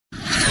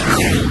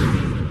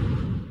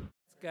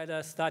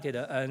Get started.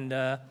 And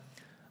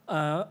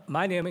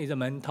my name is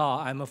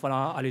Mentor. I'm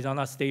from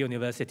Arizona State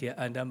University,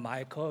 and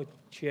my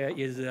co-chair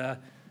is,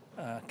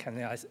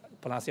 can I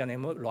pronounce your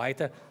name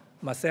right?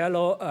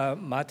 Marcelo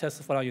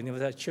Matos from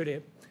University of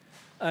Chile.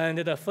 And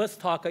the first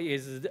talk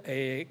is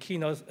a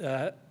keynote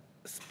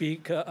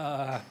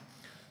speaker,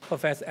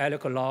 Professor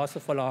Eric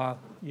Loth from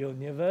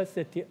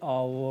University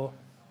of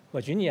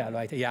Virginia,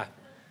 right? Yeah.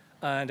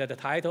 And the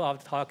title of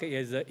the talk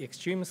is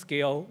Extreme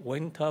Scale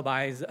Wind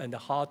Turbines and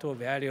How to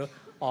Value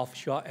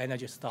Offshore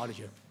Energy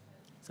Storage.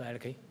 So,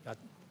 Eric, you got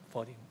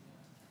 40.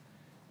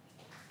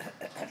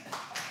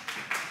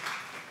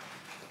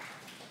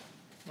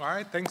 All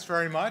right, thanks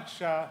very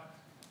much.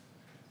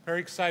 Very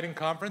exciting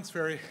conference.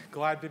 Very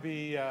glad to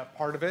be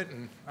part of it,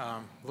 and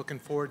looking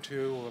forward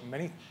to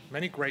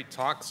many great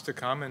talks to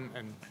come,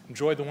 and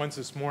enjoy the ones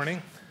this morning.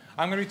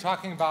 I'm going to be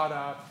talking about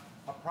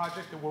a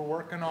project that we're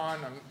working on.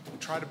 I'm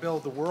trying to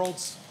build the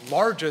world's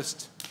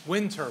largest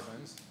wind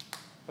turbines.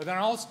 But then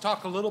I'll also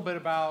talk a little bit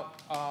about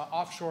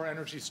offshore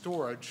energy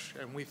storage,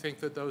 and we think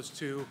that those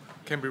two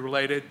can be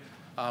related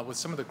with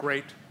some of the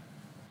great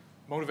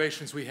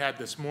motivations we had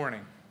this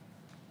morning.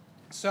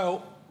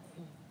 So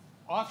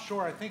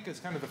offshore, I think, is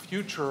kind of the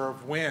future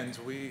of wind.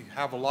 We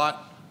have a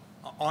lot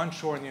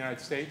onshore in the United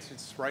States.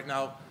 It's right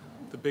now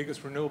the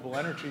biggest renewable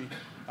energy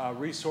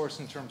resource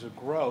in terms of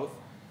growth.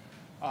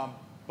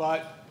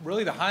 But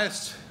really the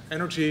highest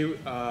energy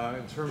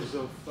in terms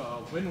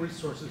of wind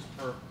resources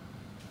per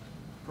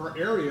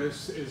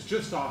areas is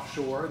just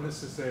offshore, and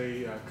this is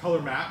a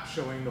color map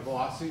showing the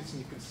velocities,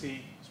 and you can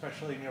see,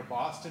 especially near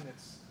Boston,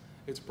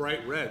 it's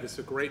bright red. It's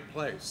a great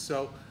place.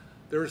 So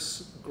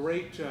there's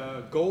great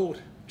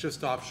gold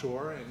just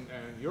offshore,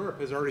 and Europe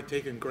has already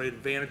taken great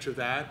advantage of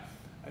that.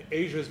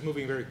 Asia is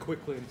moving very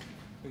quickly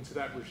into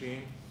that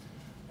regime.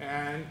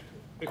 And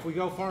if we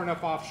go far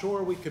enough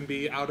offshore, we can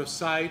be out of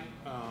sight,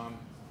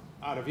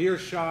 out of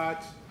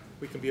earshot,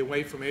 we can be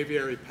away from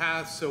aviary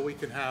paths, so we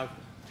can have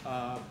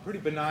a pretty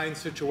benign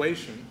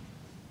situation.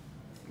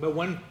 But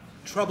one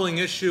troubling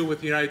issue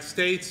with the United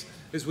States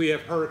is we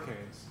have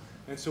hurricanes.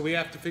 And so we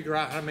have to figure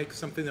out how to make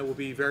something that will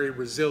be very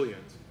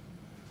resilient.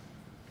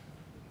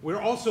 We're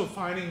also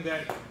finding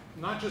that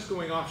not just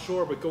going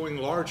offshore, but going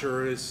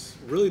larger is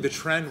really the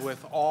trend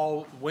with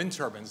all wind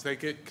turbines. They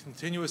get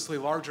continuously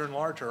larger and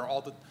larger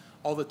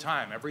all the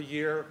time. Every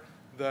year,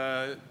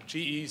 the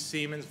GE,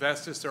 Siemens,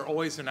 Vestas, they're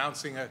always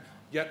announcing a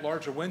yet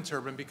larger wind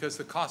turbine because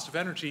the cost of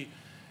energy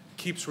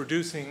keeps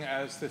reducing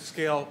as the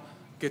scale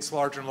gets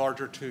larger and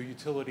larger to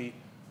utility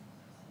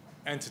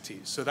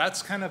entities. So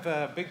that's kind of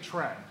a big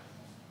trend.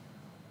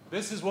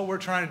 This is what we're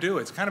trying to do.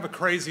 It's kind of a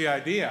crazy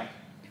idea.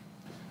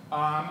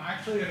 I'm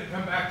actually going to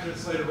come back to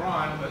this later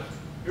on, but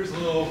here's a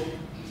little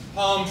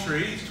palm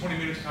tree. It's 20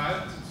 meters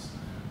high.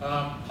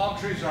 Palm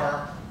trees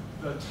are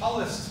the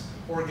tallest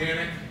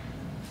organic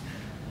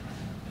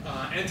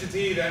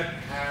entity that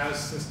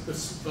has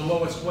the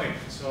lowest weight.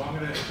 So I'm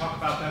going to talk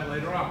about that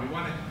later on. We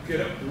want to get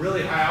a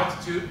really high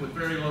altitude with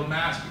very low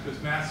mass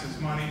because mass is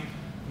money.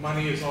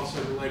 Money is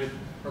also related,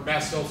 or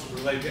mass is also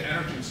related to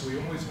energy, so we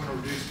always want to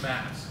reduce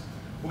mass.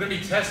 We're going to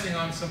be testing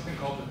on something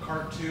called the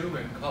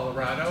CART-2 in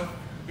Colorado.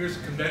 Here's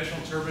a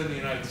conventional turbine in the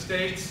United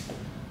States.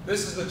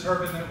 This is the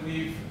turbine that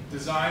we've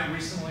designed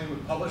recently. We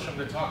published. I'm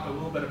going to talk a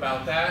little bit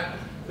about that.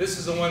 This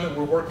is the one that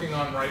we're working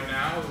on right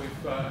now.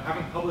 We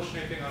haven't published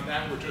anything on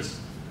that. We're just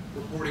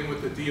reporting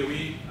with the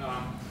DOE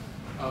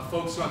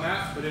folks on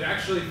that, but it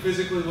actually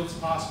physically looks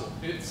possible.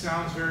 It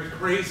sounds very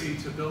crazy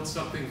to build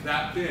something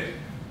that big,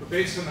 but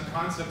based on the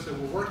concepts that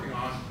we're working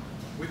on,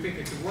 we think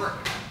it can work.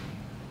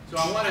 So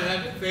I want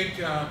to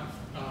thank,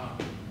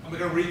 I'm going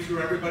to read through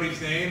everybody's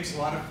names, a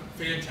lot of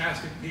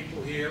fantastic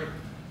people here,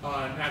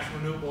 National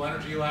Renewable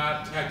Energy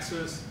Lab,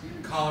 Texas,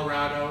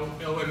 Colorado,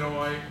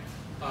 Illinois,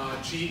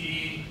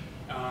 GE,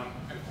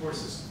 and of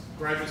course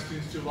graduate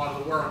students do a lot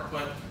of the work,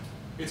 but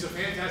it's a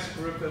fantastic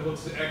group that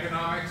looks at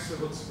economics,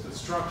 it looks at the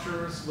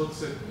structures,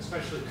 looks at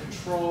especially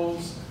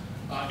controls,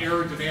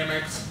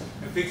 aerodynamics,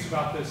 and thinks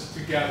about this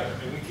together.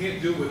 And we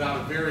can't do it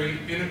without a very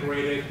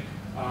integrated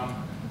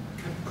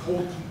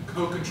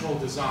co-control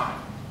design.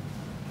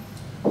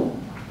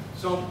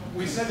 So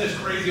we said this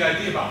crazy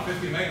idea about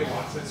 50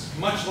 megawatts. It's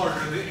much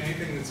larger than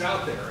anything that's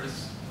out there. It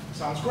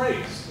sounds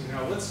great. You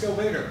know, let's go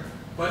bigger.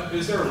 But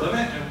is there a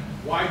limit? And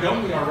why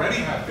don't we already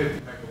have 50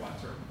 megawatt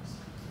turbines?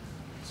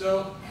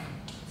 So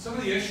some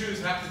of the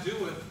issues have to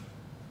do with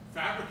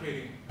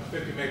fabricating a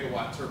 50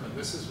 megawatt turbine.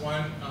 This is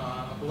one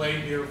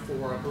blade here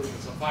for, I believe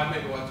it's a 5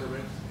 megawatt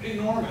turbine. It's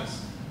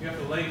enormous. You have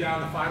to lay down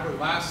the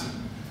fiberglass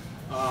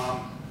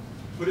and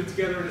put it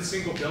together in a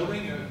single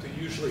building to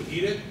usually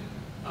heat it,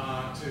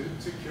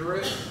 to cure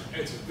it.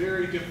 It's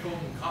very difficult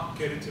and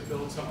complicated to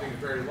build something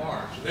very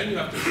large. And then you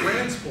have to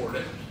transport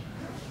it.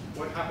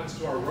 What happens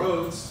to our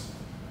roads?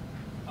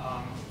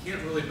 We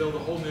can't really build a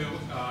whole new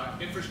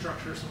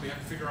infrastructure, so we have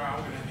to figure out how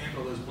we're going to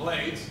handle those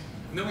blades.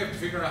 And then we have to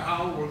figure out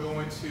how we're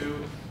going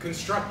to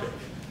construct it.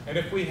 And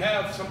if we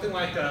have something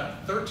like a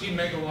 13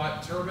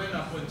 megawatt turbine,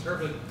 upwind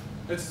turbine,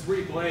 that's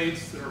 3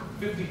 blades that are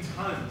 50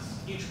 tons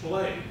each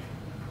blade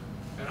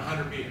and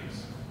 100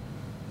 meters.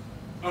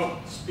 Oh,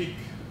 speak.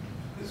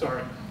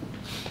 Sorry.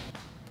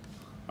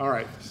 All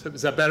right.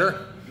 Is that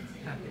better?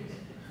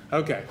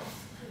 Okay.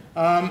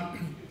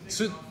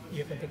 So,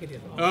 You can take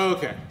it off.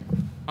 okay.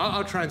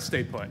 I'll try and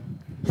stay put.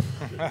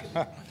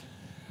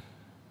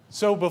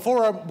 So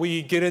before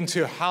we get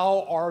into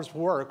how ours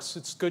works,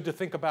 it's good to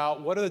think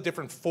about what are the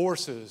different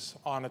forces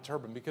on a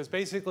turbine, because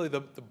basically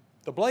the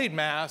blade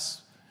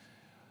mass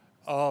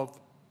of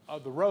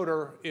the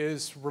rotor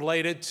is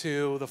related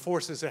to the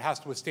forces it has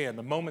to withstand,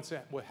 the moments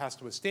it has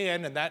to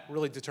withstand, and that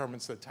really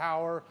determines the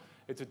tower,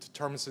 it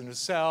determines the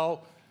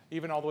nacelle,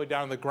 even all the way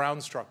down to the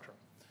ground structure.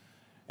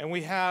 And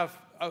we have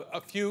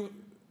a few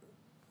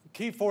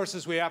key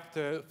forces we have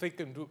to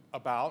think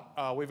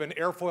about. We have an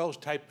airfoil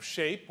type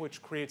shape,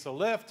 which creates a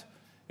lift.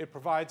 It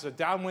provides a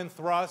downwind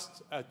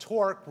thrust, a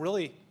torque.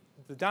 Really,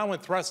 the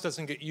downwind thrust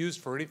doesn't get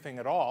used for anything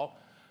at all.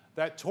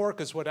 That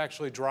torque is what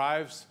actually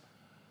drives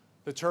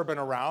the turbine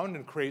around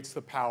and creates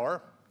the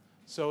power.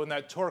 So in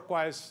that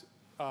torque-wise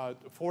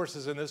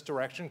forces in this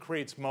direction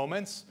creates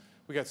moments.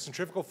 We got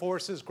centrifugal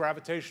forces,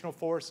 gravitational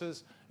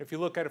forces. If you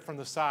look at it from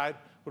the side,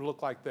 it would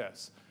look like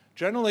this.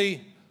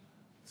 Generally,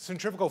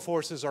 centrifugal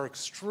forces are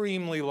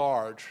extremely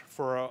large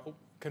for a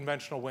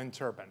conventional wind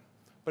turbine.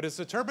 But as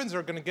the turbines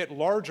are going to get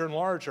larger and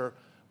larger,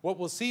 what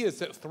we'll see is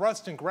that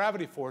thrust and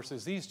gravity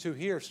forces, these two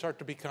here, start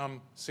to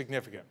become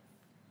significant.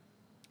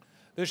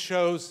 This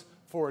shows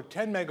for a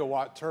 10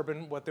 megawatt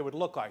turbine what they would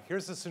look like.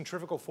 Here's the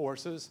centrifugal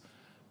forces.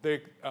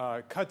 They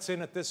cuts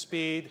in at this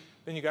speed.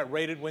 Then you got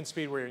rated wind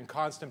speed where you're in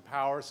constant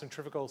power.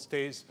 Centrifugal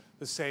stays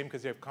the same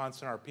because you have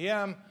constant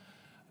RPM.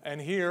 And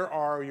here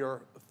are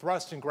your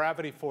thrust and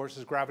gravity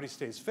forces. Gravity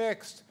stays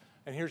fixed.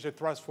 And here's your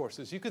thrust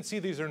forces. You can see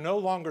these are no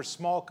longer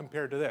small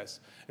compared to this.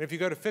 And if you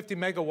go to 50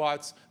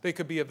 megawatts, they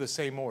could be of the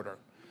same order.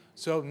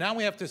 So now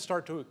we have to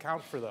start to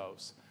account for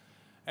those.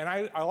 And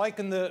I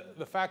liken the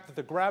fact that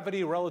the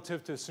gravity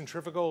relative to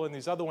centrifugal and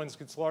these other ones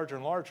gets larger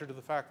and larger to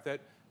the fact that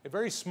at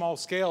very small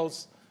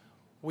scales,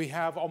 we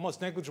have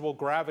almost negligible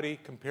gravity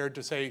compared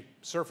to, say,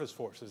 surface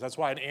forces. That's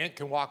why an ant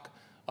can walk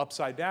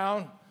upside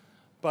down.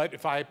 But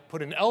if I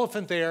put an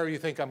elephant there, you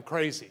think I'm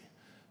crazy.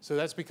 So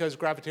that's because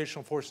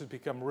gravitational forces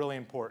become really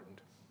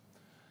important.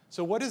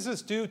 So what does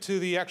this do to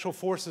the actual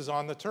forces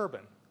on the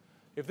turbine?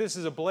 If this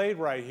is a blade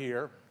right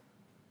here,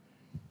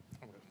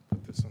 I'm going to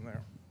put this in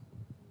there.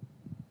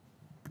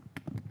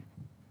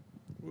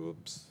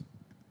 Whoops.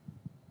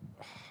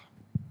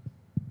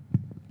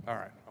 All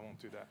right, I won't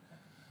do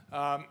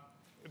that.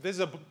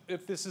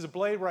 If this is a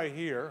blade right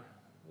here,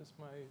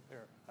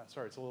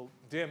 sorry, it's a little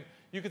dim.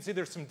 You can see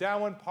there's some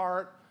downwind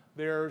part.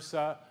 There's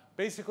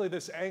basically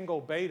this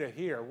angle beta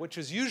here, which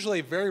is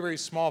usually very, very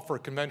small for a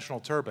conventional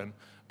turbine.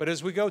 But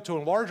as we go to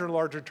a larger and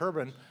larger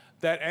turbine,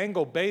 that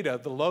angle beta,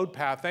 the load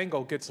path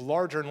angle, gets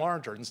larger and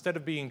larger. Instead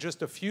of being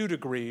just a few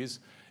degrees,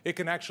 it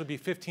can actually be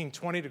 15,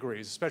 20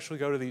 degrees, especially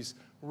go to these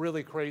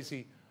really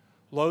crazy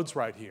loads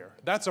right here.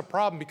 That's a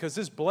problem because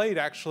this blade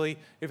actually,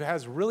 if it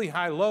has really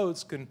high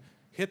loads, can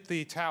hit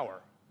the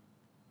tower.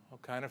 I'll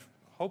kind of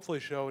hopefully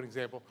show an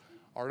example.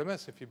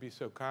 Artemis, if you'd be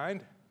so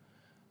kind.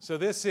 So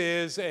this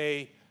is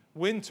a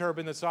wind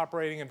turbine that's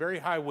operating in very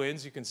high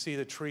winds. You can see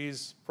the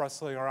trees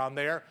rustling around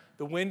there.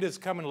 The wind is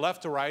coming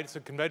left to right. It's a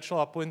conventional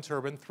upwind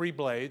turbine, 3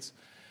 blades.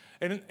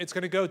 And it's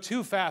going to go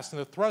too fast,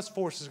 and the thrust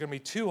force is going to be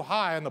too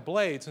high on the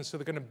blades, and so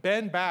they're going to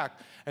bend back,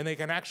 and they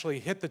can actually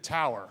hit the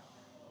tower.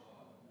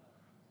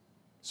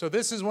 So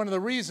this is one of the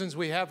reasons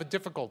we have a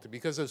difficulty,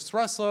 because those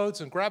thrust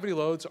loads and gravity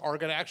loads are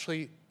going to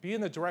actually be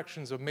in the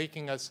directions of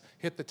making us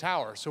hit the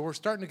tower. So we're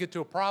starting to get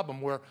to a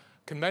problem where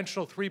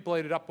conventional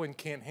 3-bladed upwind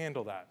can't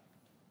handle that.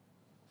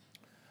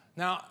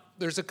 Now,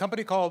 there's a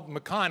company called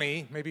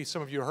Makani. Maybe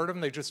some of you heard of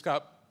them. They just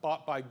got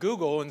bought by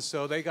Google, and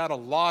so they got a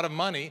lot of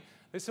money.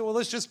 They said, well,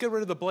 let's just get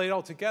rid of the blade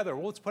altogether.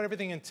 Well, let's put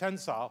everything in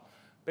tensile.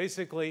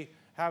 Basically,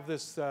 have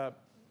this, sorry,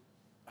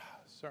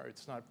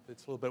 it's a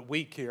little bit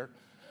weak here.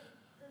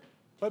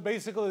 But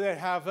basically, they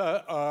have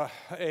a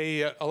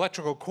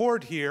electrical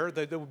cord here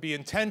that would be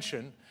in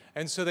tension,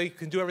 and so they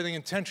can do everything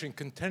in tension.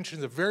 Tension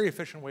is a very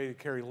efficient way to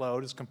carry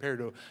load as compared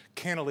to a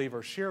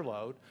cantilever shear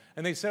load.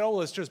 And they said, oh,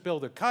 let's just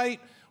build a kite.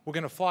 We're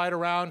going to fly it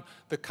around.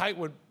 The kite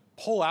would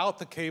pull out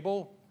the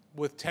cable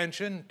with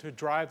tension to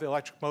drive the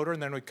electric motor,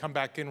 and then we'd come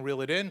back in,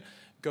 reel it in,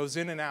 goes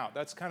in and out.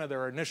 That's kind of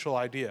their initial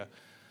idea.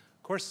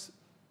 Of course,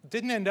 it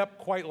didn't end up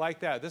quite like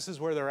that. This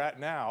is where they're at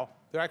now.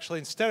 They're actually,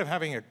 instead of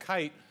having a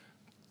kite,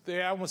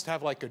 they almost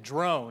have like a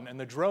drone, and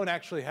the drone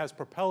actually has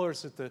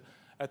propellers at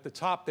the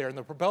top there, and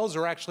the propellers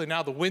are actually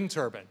now the wind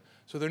turbine.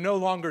 So they're no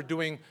longer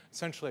doing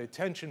essentially a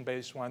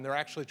tension-based one. They're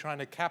actually trying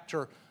to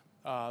capture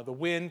the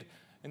wind,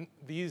 and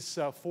these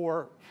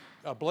 4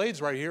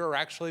 blades right here are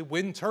actually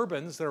wind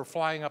turbines that are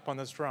flying up on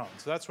this drone.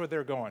 So that's where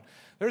they're going.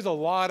 There's a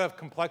lot of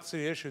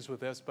complexity issues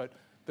with this, but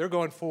they're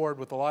going forward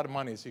with a lot of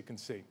money, as you can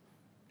see.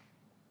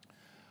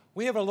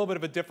 We have a little bit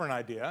of a different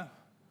idea.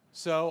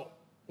 So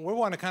we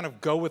want to kind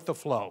of go with the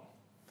flow.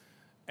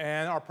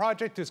 And our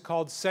project is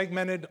called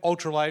Segmented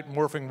Ultralight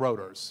Morphing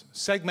Rotors.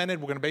 Segmented,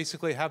 we're going to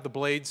basically have the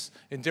blades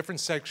in different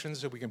sections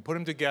so we can put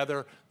them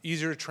together,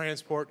 easier to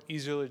transport,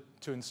 easier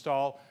to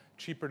install,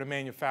 cheaper to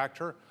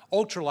manufacture.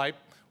 Ultralight,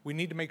 we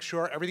need to make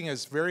sure everything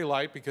is very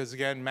light because,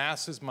 again,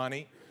 mass is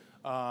money.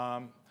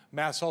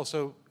 Mass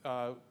also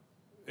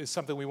is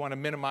something we want to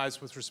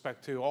minimize with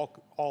respect to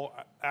all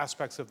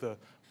aspects of the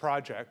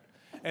project.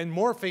 And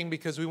morphing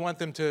because we want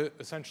them to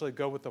essentially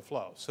go with the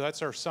flow. So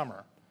that's our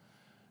summer.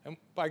 And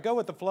by go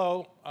with the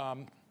flow,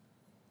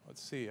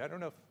 let's see, I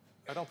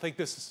don't think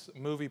this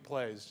movie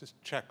plays.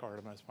 Just check,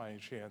 Artemis, by any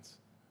chance.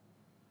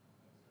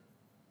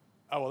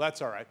 Oh, well,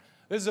 that's all right.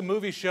 This is a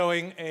movie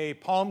showing a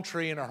palm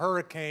tree in a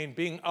hurricane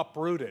being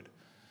uprooted.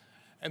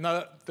 And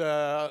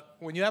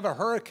when you have a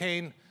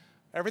hurricane,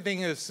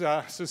 everything is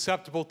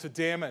susceptible to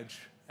damage.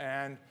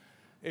 And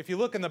if you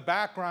look in the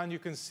background, you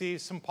can see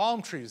some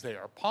palm trees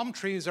there. Palm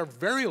trees are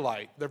very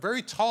light. They're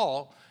very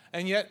tall,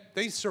 and yet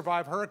they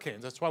survive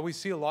hurricanes. That's why we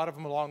see a lot of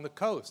them along the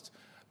coast.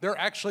 They're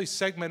actually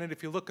segmented.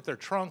 If you look at their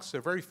trunks,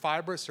 they're very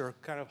fibrous. They're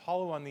kind of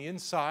hollow on the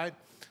inside,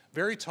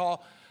 very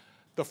tall.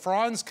 The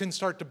fronds can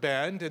start to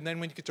bend, and then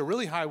when you get to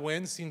really high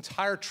winds, the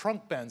entire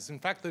trunk bends. In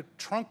fact, the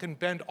trunk can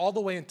bend all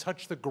the way and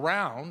touch the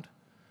ground,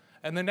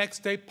 and the next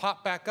day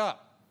pop back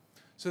up.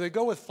 So they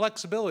go with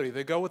flexibility.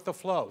 They go with the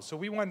flow. So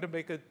we wanted to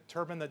make a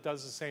turbine that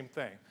does the same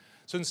thing.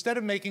 So instead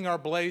of making our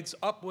blades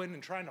upwind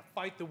and trying to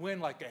fight the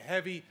wind like a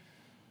heavy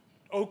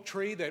oak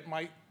tree that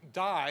might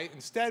die,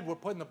 instead we're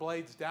putting the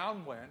blades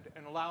downwind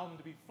and allow them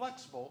to be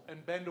flexible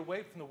and bend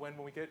away from the wind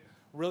when we get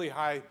really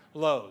high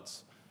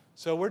loads.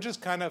 So we're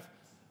just kind of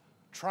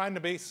trying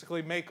to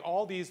basically make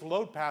all these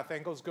load path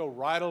angles go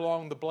right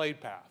along the blade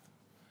path.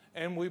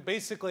 And we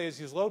basically, as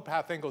these load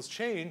path angles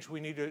change, we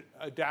need to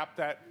adapt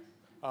that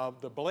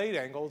the blade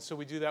angle, so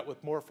we do that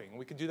with morphing.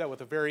 We can do that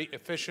with a very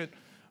efficient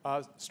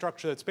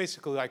structure that's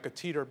basically like a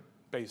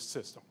teeter-based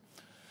system.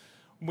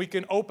 We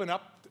can open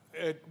up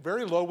at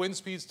very low wind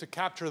speeds to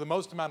capture the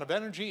most amount of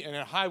energy, and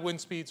at high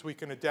wind speeds we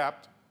can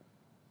adapt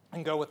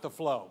and go with the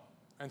flow.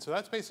 And so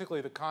that's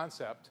basically the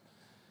concept.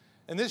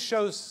 And this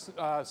shows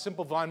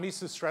simple von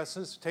Mises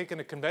stresses, taking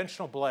a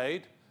conventional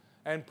blade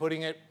and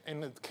putting it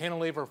in the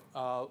cantilever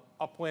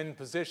upwind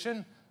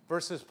position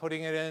versus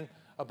putting it in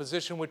a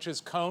position which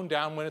is cone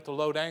downwind at the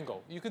load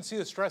angle. You can see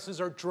the stresses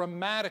are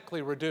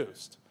dramatically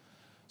reduced.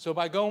 So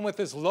by going with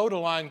this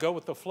load-align, go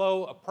with the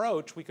flow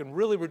approach, we can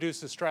really reduce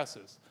the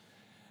stresses.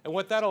 And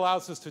what that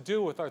allows us to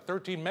do with our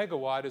 13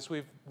 megawatt is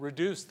we've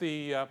reduced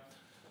the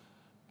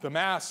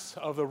mass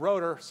of the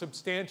rotor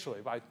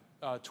substantially by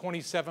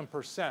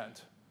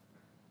 27%,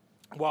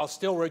 while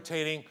still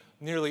retaining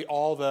nearly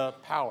all the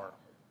power.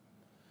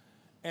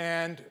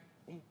 And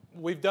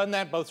we've done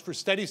that both for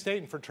steady state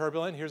and for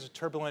turbulent. Here's a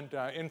turbulent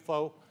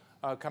inflow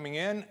coming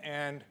in.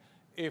 And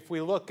if we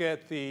look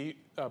at the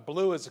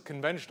blue as a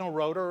conventional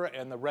rotor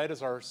and the red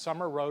is our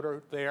summer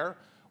rotor there,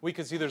 we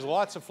can see there's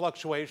lots of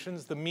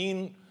fluctuations. The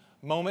mean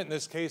moment in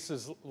this case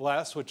is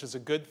less, which is a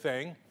good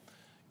thing,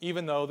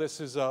 even though this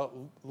is a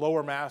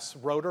lower mass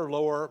rotor,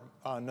 lower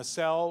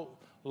nacelle,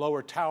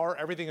 lower tower,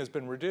 everything has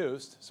been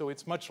reduced, so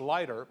it's much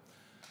lighter.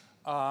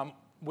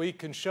 We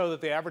can show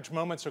that the average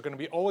moments are going to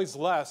be always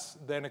less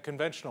than a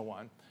conventional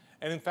one.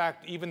 And in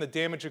fact, even the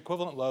damage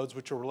equivalent loads,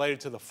 which are related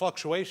to the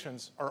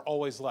fluctuations, are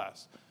always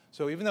less.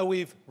 So even though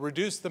we've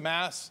reduced the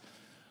mass,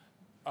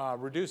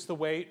 reduced the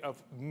weight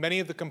of many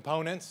of the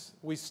components,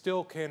 we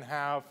still can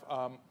have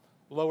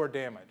lower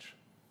damage.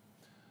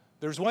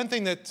 There's one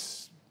thing that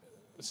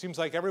seems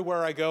like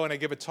everywhere I go and I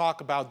give a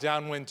talk about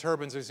downwind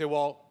turbines, they say,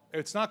 well,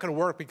 it's not going to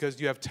work because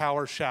you have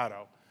tower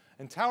shadow.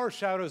 And tower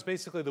shadow is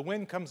basically the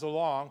wind comes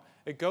along,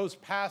 it goes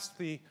past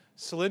the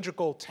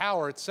cylindrical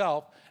tower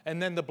itself,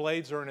 and then the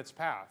blades are in its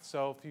path.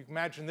 So if you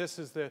imagine this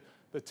is the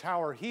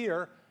tower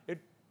here,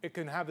 it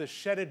can have this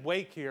shedded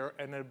wake here,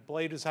 and the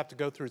blade just have to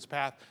go through its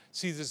path,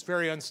 sees this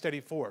very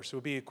unsteady force. It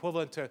would be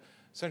equivalent to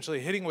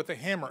essentially hitting with a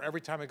hammer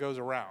every time it goes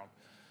around.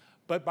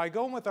 But by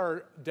going with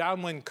our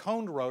downwind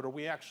coned rotor,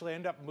 we actually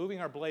end up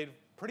moving our blade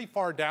pretty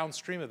far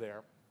downstream of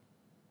there.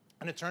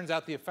 And it turns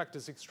out the effect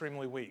is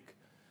extremely weak.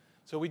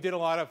 So we did a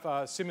lot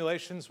of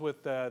simulations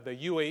with the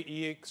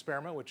UAE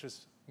experiment, which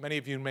is, many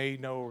of you may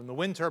know in the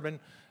wind turbine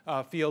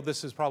field,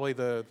 this is probably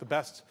the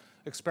best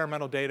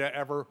experimental data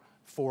ever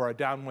for a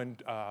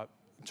downwind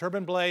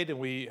turbine blade. And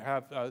we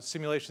have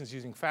simulations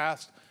using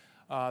FAST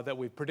that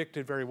we've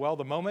predicted very well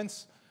the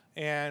moments.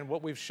 And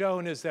what we've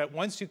shown is that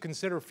once you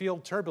consider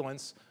field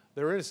turbulence,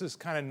 there is this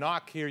kind of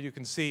knock here. You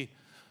can see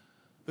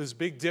this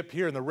big dip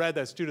here in the red,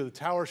 that's due to the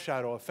tower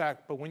shadow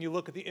effect. But when you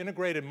look at the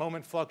integrated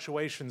moment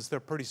fluctuations, they're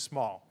pretty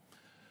small.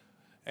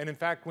 And in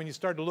fact, when you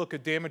start to look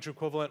at damage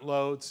equivalent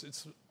loads,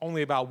 it's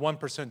only about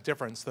 1%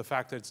 difference, the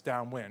fact that it's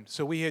downwind.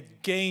 So we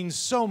had gained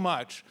so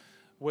much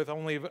with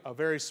only a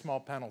very small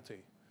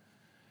penalty.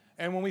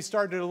 And when we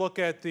started to look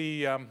at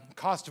the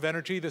cost of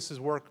energy, this is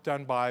work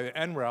done by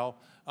NREL,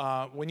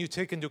 when you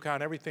take into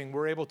account everything,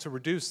 we're able to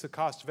reduce the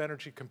cost of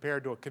energy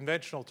compared to a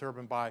conventional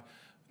turbine by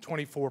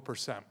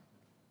 24%.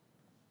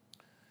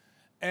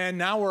 And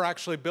now we're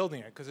actually building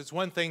it, because it's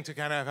one thing to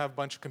kind of have a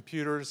bunch of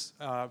computers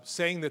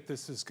saying that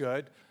this is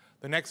good.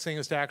 The next thing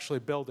is to actually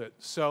build it.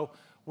 So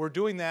we're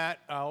doing that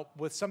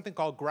with something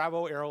called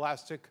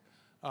gravo-aeroelastic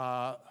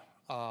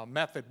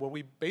method where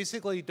we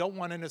basically don't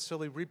want to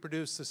necessarily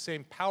reproduce the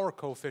same power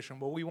coefficient.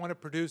 What we want to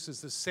produce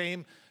is the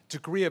same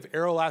degree of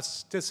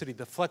aeroelasticity,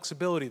 the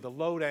flexibility, the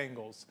load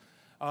angles,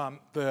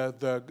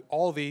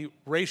 all the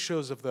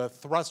ratios of the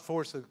thrust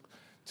force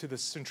to the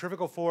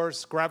centrifugal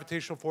force,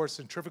 gravitational force,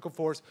 centrifugal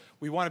force.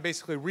 We want to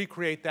basically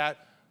recreate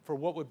that for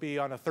what would be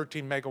on a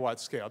 13 megawatt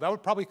scale. That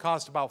would probably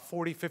cost about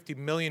 $40–50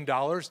 million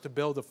to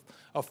build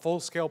a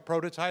full-scale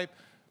prototype.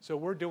 So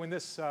we're doing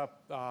this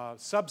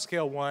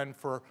subscale one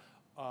for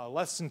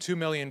less than $2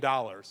 million.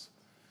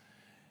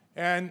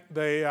 And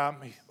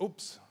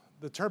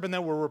the turbine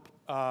that we're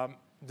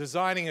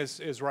designing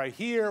is right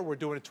here. We're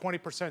doing a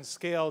 20%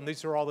 scale, and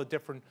these are all the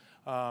different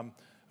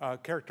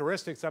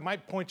characteristics. I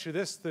might point you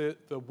this, the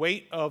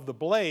weight of the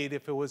blade,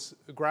 if it was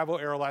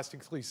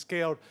gravo-aeroelastically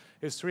scaled,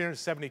 is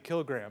 370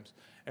 kilograms.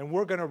 And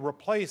we're going to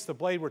replace the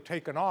blade we're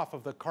taking off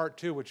of the Cart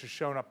 2, which is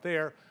shown up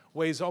there,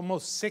 weighs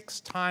almost 6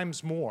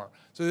 times more.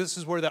 So this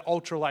is where the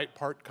ultralight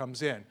part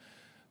comes in.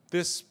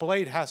 This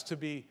blade has to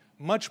be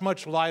much,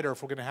 much lighter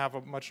if we're going to have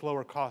a much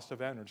lower cost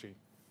of energy.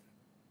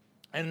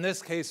 And in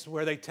this case,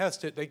 where they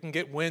test it, they can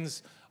get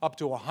winds up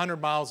to 100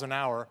 miles an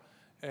hour,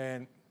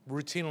 and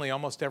routinely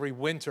almost every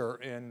winter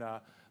in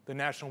the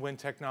National Wind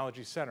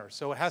Technology Center.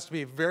 So it has to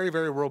be very,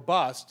 very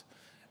robust,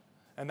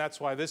 and that's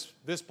why this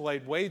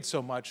blade weighed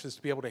so much, is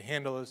to be able to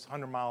handle those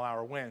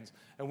 100-mile-an-hour winds.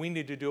 And we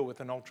need to do it with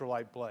an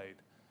ultralight blade.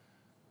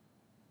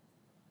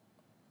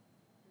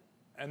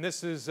 And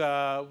this is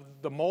the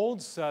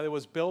molds. It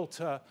was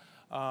built in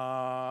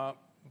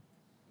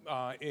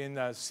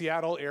the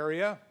Seattle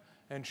area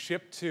and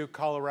shipped to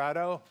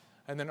Colorado.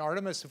 And then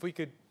Artemis, if we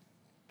could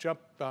jump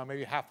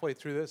maybe halfway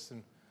through this,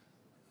 and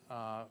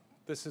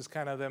this is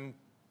kind of them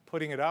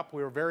putting it up.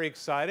 We were very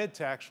excited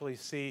to actually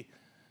see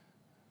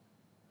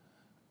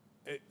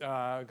it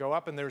go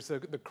up, and there's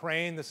the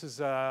crane. This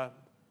is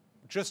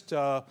just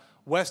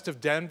west of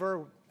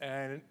Denver,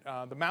 and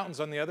the mountain's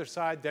on the other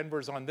side.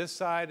 Denver's on this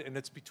side, and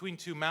it's between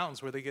two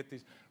mountains where they get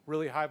these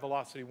really high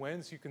velocity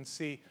winds. You can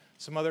see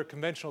some other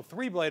conventional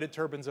 3-bladed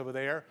turbines over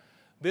there.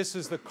 This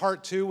is the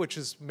Cart 2, which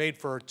is made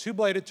for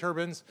 2-bladed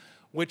turbines,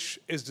 which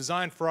is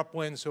designed for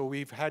upwind, so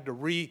we've had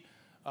to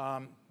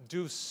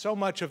do so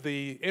much of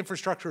the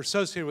infrastructure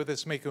associated with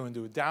this, make it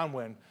into a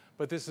downwind.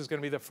 But this is going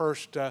to be the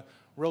first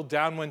real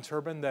downwind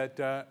turbine that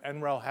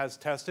NREL has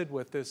tested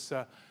with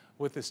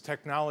this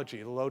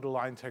technology, the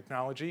low-to-line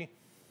technology.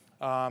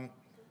 And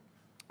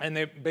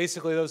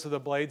basically, those are the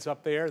blades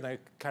up there. They're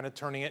kind of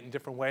turning it in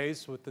different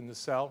ways within the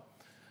cell.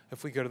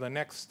 If we go to the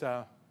next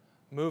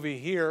movie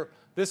here,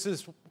 this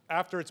is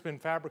after it's been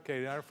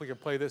fabricated. I don't know if we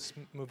could play this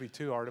movie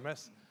too,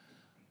 Artemis.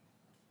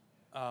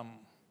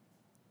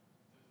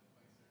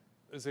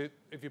 Is it,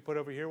 if you put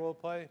over here, will it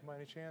play by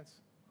any chance?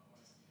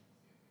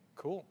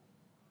 Cool.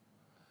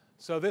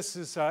 So this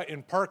is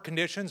in park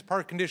conditions.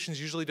 Park conditions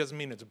usually doesn't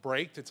mean it's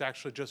braked. It's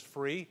actually just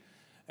free.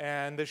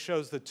 And this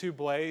shows the 2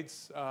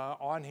 blades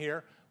on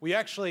here. We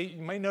actually,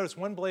 you may notice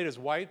one blade is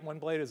white, one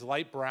blade is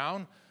light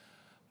brown.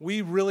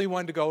 We really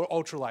wanted to go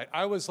ultralight.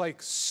 I was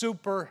like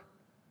super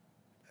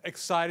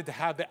excited to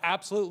have the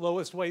absolute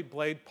lowest weight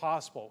blade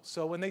possible.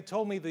 So when they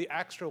told me the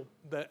actual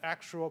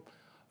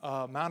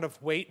amount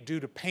of weight due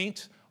to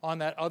paint on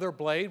that other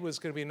blade was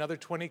going to be another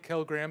 20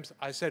 kilograms,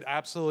 I said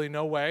absolutely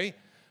no way,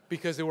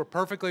 because they were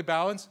perfectly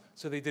balanced,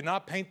 so they did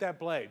not paint that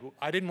blade.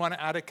 I didn't want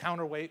to add a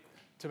counterweight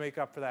to make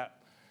up for that.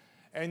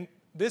 And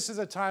this is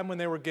a time when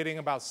they were getting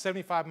about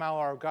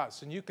 75-mile-an-hour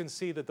gusts, and you can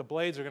see that the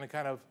blades are going to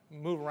kind of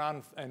move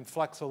around and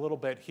flex a little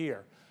bit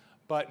here.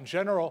 But in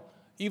general,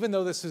 even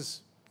though this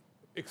is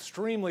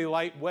extremely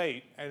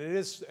lightweight and it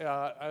is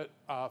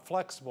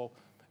flexible,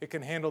 it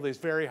can handle these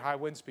very high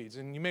wind speeds.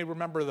 And you may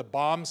remember the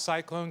bomb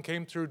cyclone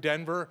came through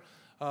Denver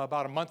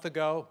about a month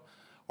ago.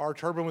 Our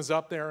turbine was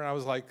up there, and I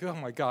was like, oh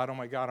my God, oh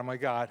my God, oh my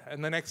God.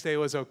 And the next day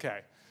was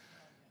okay.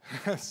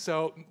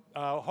 So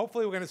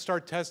hopefully we're going to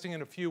start testing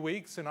in a few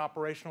weeks in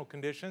operational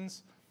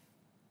conditions.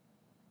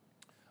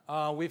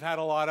 We've had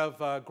a lot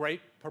of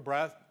great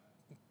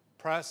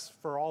press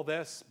for all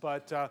this,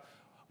 but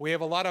we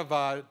have a lot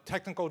of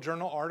technical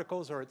journal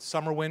articles are at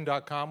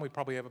summerwind.com. We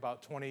probably have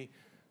about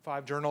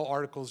 25 journal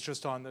articles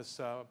just on this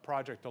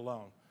project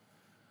alone.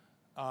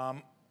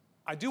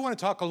 I do want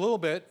to talk a little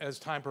bit, as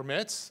time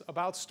permits,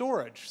 about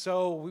storage.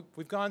 So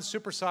we've gone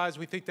supersized.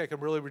 We think that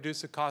can really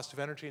reduce the cost of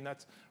energy, and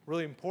that's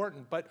really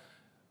important. But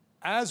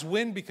as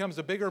wind becomes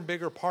a bigger and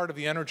bigger part of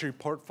the energy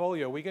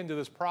portfolio, we get into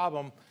this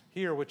problem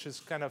here, which is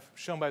kind of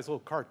shown by this little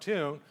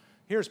cartoon.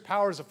 Here's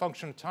power as a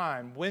function of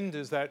time. Wind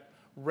is that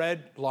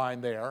red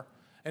line there,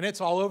 and it's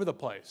all over the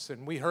place.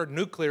 And we heard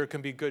nuclear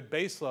can be good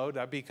base load.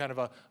 That'd be kind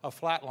of a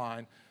flat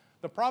line.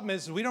 The problem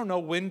is we don't know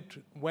when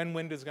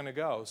wind is going to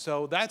go.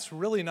 So that's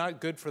really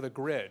not good for the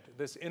grid,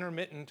 this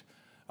intermittent,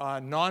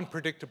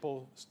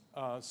 non-predictable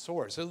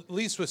source. At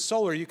least with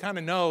solar, you kind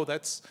of know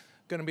that's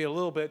going to be a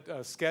little bit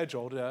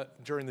scheduled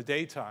during the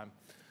daytime.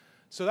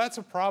 So that's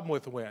a problem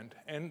with wind,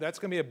 and that's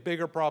going to be a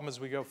bigger problem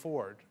as we go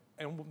forward.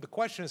 And the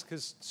question is,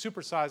 does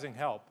supersizing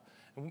help?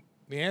 And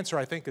the answer,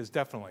 I think, is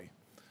definitely.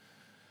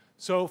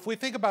 So if we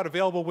think about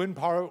available wind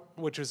power,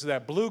 which is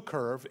that blue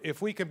curve,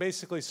 if we can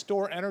basically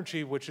store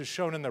energy, which is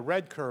shown in the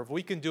red curve,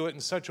 we can do it in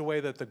such a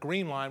way that the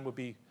green line would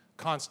be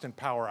constant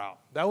power out.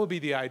 That would be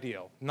the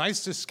ideal.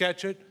 Nice to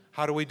sketch it.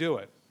 How do we do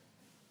it?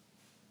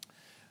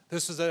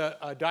 This is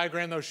a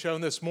diagram that was shown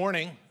this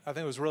morning. I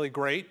think it was really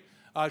great.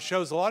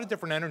 Shows a lot of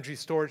different energy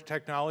storage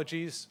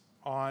technologies.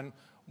 On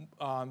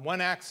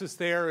one axis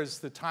there is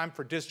the time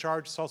for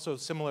discharge. It's also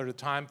similar to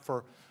time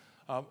for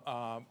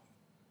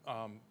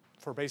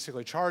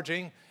basically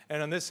charging.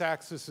 And on this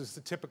axis is the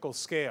typical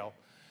scale.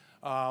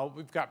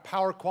 We've got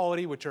power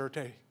quality, which are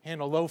to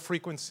handle low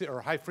frequency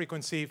or high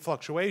frequency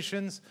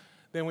fluctuations.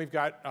 Then we've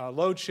got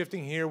load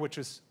shifting here, which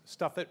is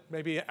stuff that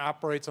maybe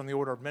operates on the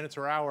order of minutes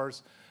or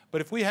hours.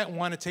 But if we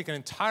want to take an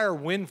entire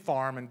wind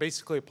farm and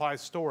basically apply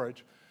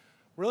storage,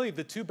 really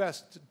the two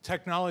best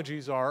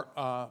technologies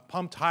are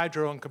pumped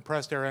hydro and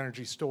compressed air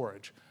energy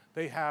storage.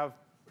 They have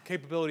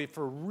capability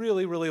for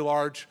really, really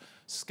large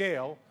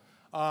scale,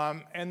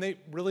 and they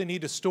really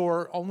need to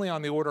store only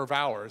on the order of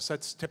hours.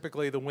 That's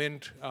typically the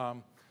wind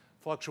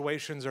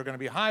fluctuations are going to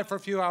be high for a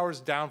few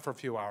hours, down for a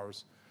few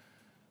hours.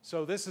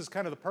 So this is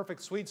kind of the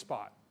perfect sweet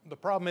spot. The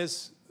problem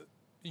is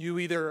you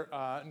either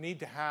need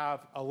to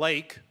have a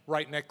lake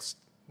right next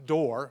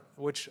door,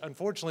 which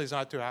unfortunately is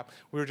not too happy.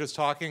 We were just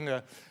talking,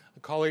 a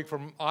colleague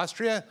from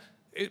Austria,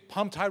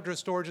 pumped hydro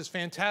storage is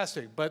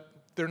fantastic, but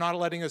they're not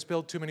letting us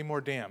build too many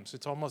more dams.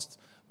 It's almost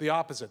the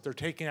opposite. They're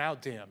taking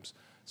out dams.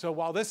 So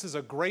while this is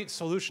a great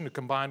solution to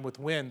combine with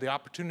wind, the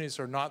opportunities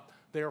are not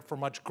there for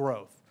much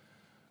growth.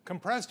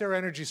 Compressed air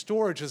energy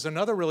storage is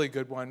another really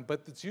good one,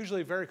 but it's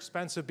usually very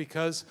expensive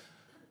because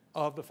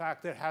of the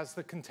fact that it has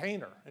the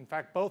container. In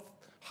fact, both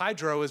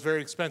hydro is a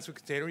very expensive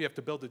container. You have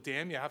to build a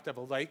dam, you have to have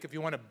a lake. If you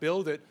want to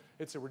build it,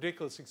 it's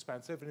ridiculously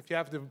expensive. And if you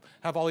have to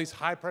have all these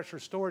high pressure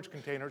storage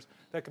containers,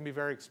 that can be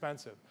very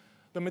expensive.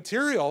 The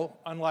material,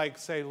 unlike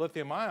say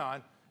lithium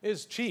ion,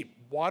 is cheap.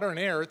 Water and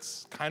air,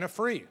 it's kind of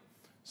free.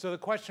 So the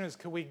question is,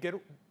 can we get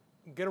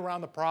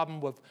around the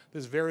problem with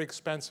this very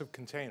expensive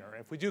container?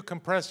 If we do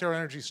compressed air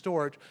energy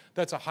storage,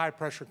 that's a high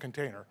pressure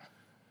container.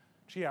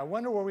 Gee, I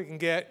wonder where we can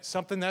get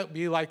something that would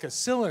be like a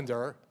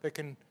cylinder that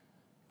can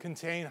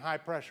contain high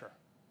pressure.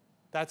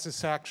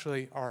 That's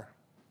actually our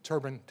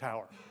turbine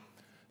tower.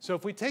 So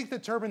if we take the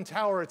turbine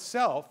tower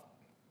itself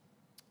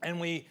and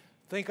we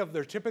think of,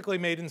 they're typically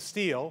made in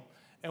steel,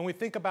 and we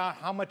think about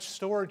how much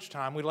storage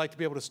time we'd like to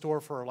be able to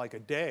store for like a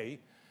day,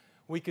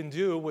 we can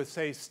do with,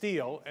 say,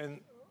 steel.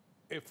 And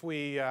if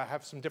we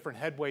have some different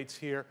head weights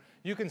here,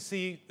 you can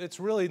see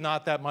it's really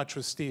not that much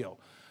with steel.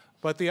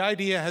 But the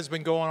idea has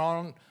been going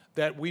on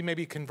that we may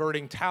be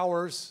converting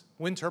towers,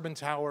 wind turbine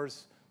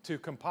towers, to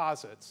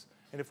composites.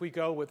 And if we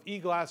go with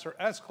E-glass or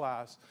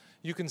S-glass,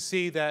 you can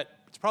see that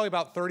it's probably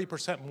about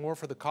 30% more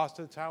for the cost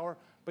of the tower,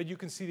 but you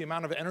can see the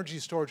amount of energy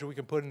storage that we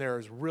can put in there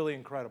is really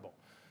incredible.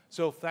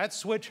 So if that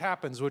switch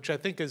happens, which I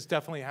think is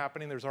definitely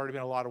happening, there's already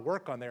been a lot of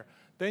work on there,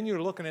 then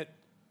you're looking at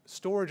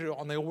storage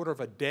on the order of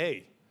a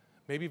day,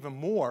 maybe even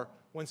more,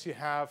 once you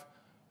have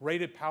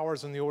rated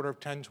powers on the order of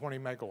 10, 20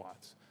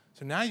 megawatts.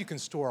 So now you can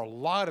store a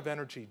lot of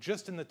energy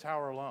just in the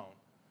tower alone.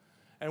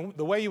 And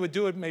the way you would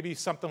do it may be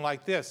something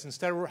like this.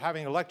 Instead of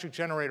having an electric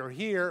generator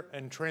here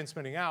and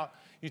transmitting out,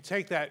 you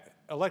take that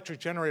electric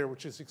generator,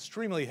 which is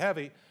extremely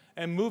heavy,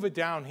 and move it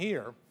down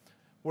here,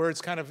 where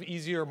it's kind of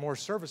easier, more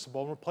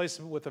serviceable, and replace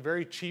it with a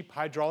very cheap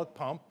hydraulic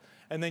pump,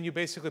 and then you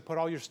basically put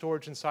all your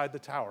storage inside the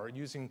tower.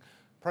 Using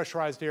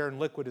pressurized air and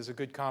liquid is a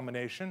good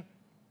combination.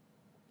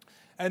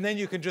 And then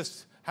you can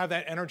just have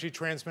that energy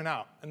transmit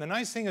out. And the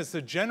nice thing is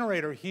the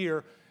generator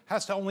here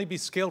has to only be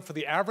scaled for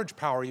the average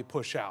power you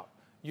push out.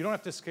 You don't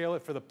have to scale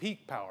it for the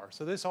peak power.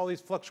 So all these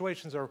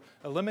fluctuations are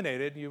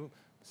eliminated. You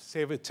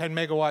save a 10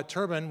 megawatt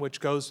turbine, which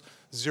goes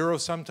 0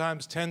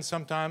 sometimes, 10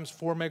 sometimes,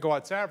 4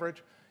 megawatts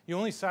average. You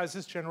only size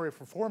this generator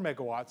for 4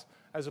 megawatts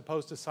as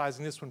opposed to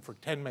sizing this one for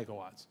 10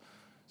 megawatts.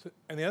 So,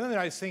 and the other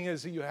nice thing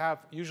is that you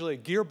have usually a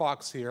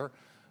gearbox here.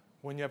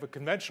 When you have a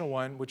conventional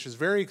one, which is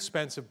very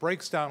expensive,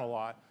 breaks down a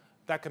lot,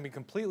 that can be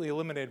completely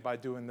eliminated by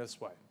doing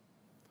this way.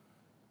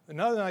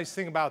 Another nice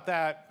thing about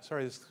that,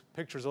 sorry, this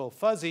picture's a little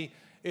fuzzy,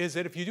 is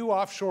that if you do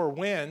offshore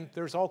wind,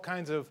 there's all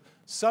kinds of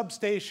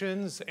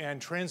substations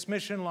and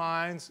transmission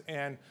lines,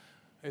 and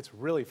it's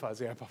really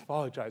fuzzy, I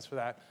apologize for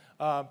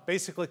that,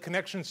 basically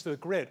connections to the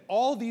grid.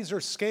 All these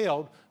are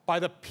scaled by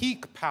the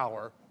peak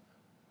power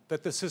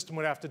that the system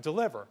would have to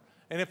deliver.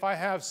 And if I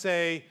have,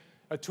 say,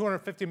 a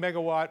 250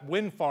 megawatt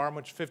wind farm,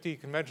 which 50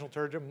 conventional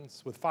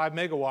turbines with 5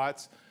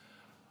 megawatts,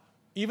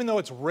 even though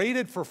it's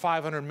rated for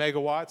 500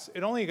 megawatts,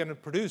 it's only going to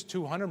produce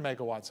 200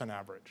 megawatts on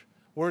average.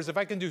 Whereas if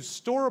I can do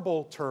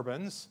storable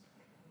turbines,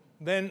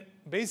 then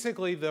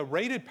basically the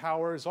rated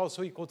power is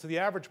also equal to the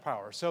average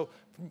power. So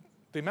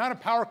the amount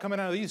of power coming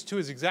out of these two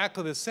is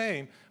exactly the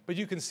same, but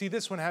you can see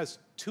this one has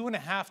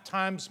 2.5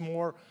 times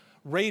more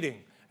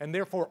rating, and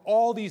therefore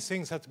all these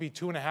things have to be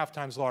 2.5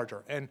 times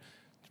larger. And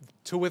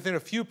to within a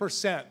few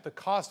percent, the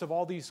cost of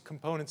all these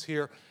components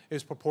here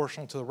is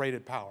proportional to the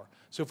rated power.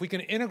 So if we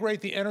can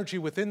integrate the energy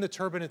within the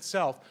turbine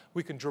itself,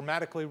 we can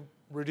dramatically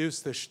reduce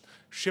the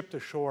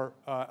ship-to-shore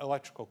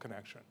electrical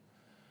connection.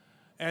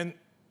 And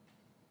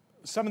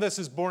some of this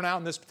is borne out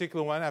in this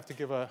particular one. I have to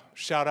give a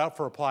shout out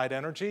for Applied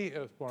Energy.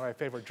 It's one of my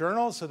favorite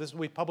journals. So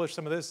we published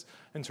some of this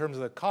in terms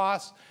of the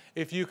cost.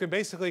 If you can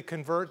basically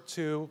convert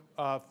to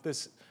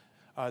this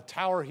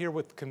tower here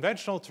with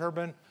conventional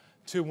turbine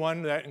to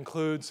one that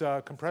includes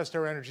compressed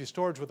air energy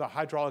storage with a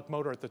hydraulic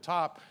motor at the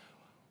top,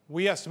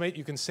 we estimate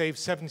you can save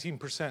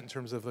 17% in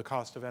terms of the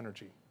cost of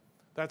energy.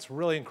 That's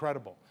really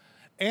incredible.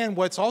 And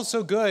what's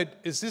also good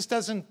is this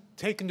doesn't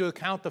take into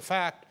account the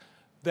fact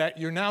that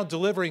you're now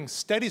delivering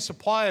steady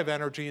supply of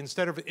energy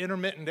instead of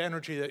intermittent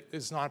energy that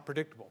is not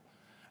predictable.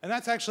 And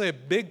that's actually a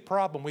big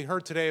problem. We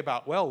heard today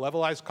about, well,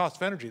 levelized cost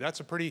of energy. That's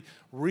a pretty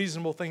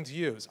reasonable thing to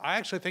use. I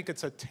actually think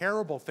it's a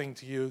terrible thing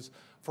to use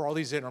for all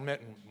these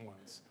intermittent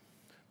ones.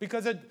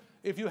 Because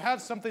if you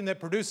have something that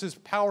produces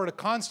power at a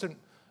constant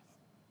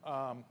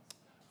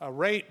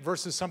rate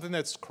versus something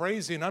that's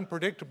crazy and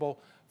unpredictable,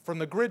 from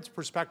the grid's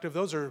perspective,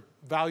 those are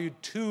valued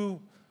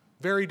two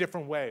very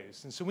different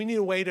ways. And so we need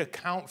a way to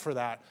account for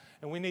that.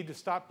 And we need to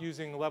stop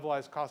using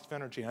levelized cost of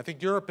energy. And I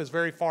think Europe is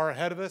very far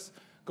ahead of us,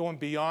 going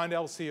beyond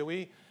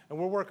LCOE. And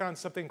we're working on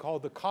something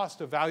called the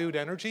cost of valued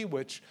energy,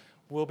 which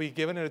will be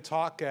given in a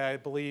talk, I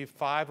believe,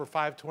 5 or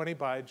 5:20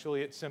 by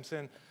Juliet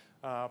Simpson,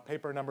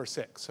 paper number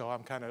 6. So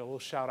I'm kind of a little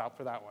shout out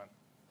for that one.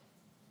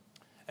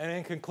 And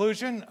in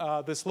conclusion,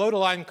 this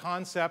load-aligned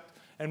concept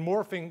and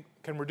morphing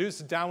can reduce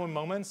the downwind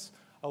moments,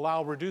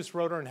 allow reduced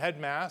rotor and head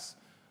mass.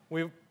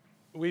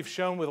 We've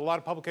shown with a lot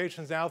of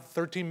publications now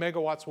 13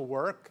 megawatts will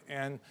work,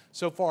 and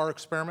so far our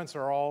experiments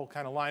are all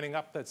kind of lining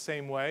up that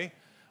same way.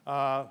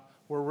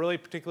 We're really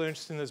particularly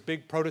interested in this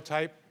big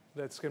prototype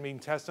that's going to be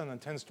tested on the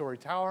 10-story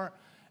tower,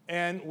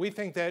 and we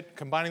think that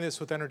combining this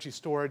with energy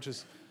storage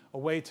is a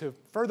way to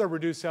further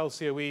reduce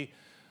LCOE,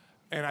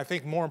 and I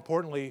think more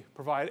importantly,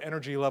 provide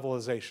energy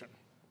levelization.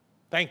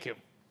 Thank you.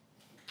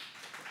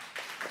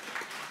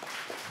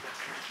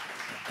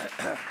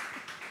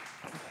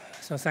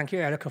 So thank you,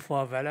 Eric,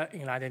 for a very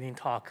enlightening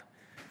talk.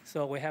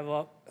 So we have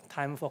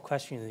time for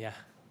questions, yeah.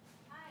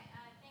 Hi,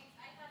 thanks.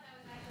 I thought that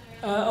was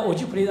actually really would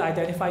you please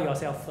identify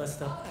yourself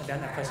first and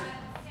then a question?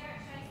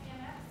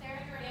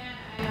 Sarah Jordan.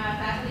 I'm a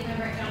faculty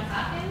member at Johns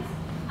Hopkins.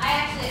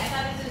 I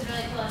thought this was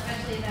really cool,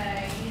 especially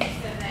the use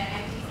of the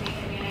empty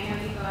space. I mean, I know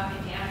you go up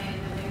and down in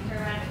the wind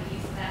turbine, but the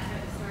use of that for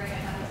the storage,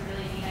 I thought was a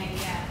really neat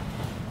idea.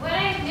 What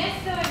I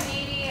missed, though, and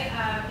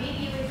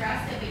maybe you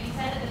addressed it, but you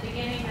said at the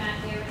beginning that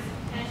there was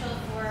potential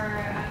for,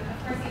 of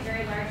course, these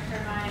very large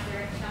turbines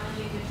are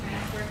challenging to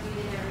transport due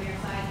to their rear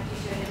size, which you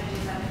showed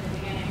images of at the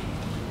beginning.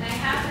 And I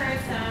have heard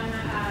some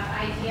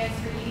ideas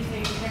for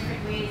using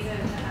different ways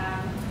of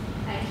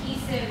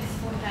adhesives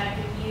that have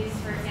been used,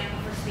 for example,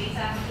 for space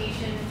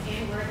applications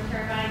in wind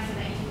turbines so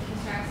that you can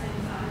construct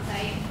things on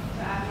site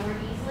more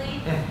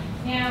easily.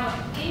 Now,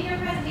 in your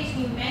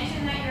presentation, you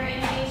mentioned that your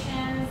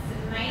innovations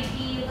might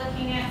be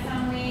looking at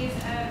some ways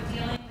of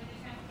dealing with the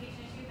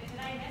transportation issue, but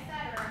did I miss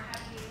that, or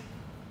have you?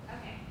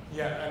 Okay.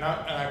 Yeah, and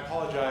I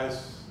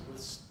apologize.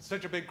 With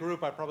such a big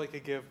group, I probably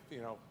could give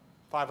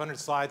 500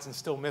 slides and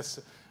still miss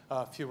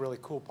a few really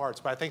cool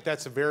parts. But I think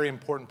that's a very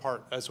important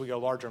part as we go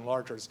larger and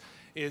larger,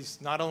 is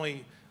not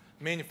only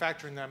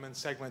manufacturing them in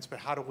segments, but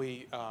how do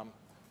we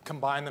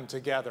combine them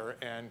together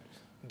and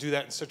do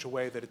that in such a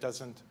way that it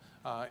doesn't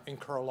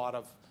incur a lot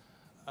of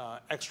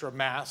extra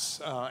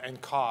mass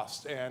and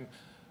cost. And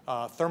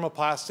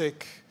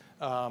thermoplastic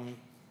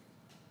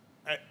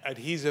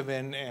adhesive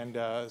and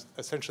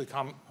essentially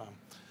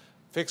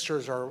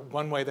fixtures are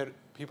one way that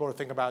people are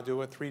thinking about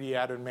doing it. 3D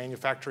additive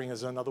manufacturing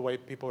is another way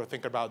people are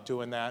thinking about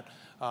doing that.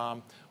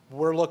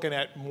 We're looking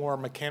at more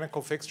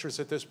mechanical fixtures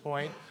at this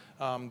point.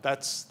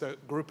 That's the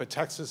group at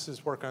Texas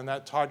is working on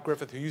that. Todd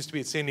Griffith, who used to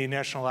be at San Diego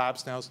National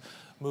Labs, now's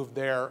moved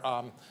there,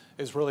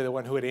 is really the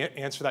one who would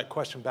answer that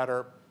question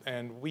better.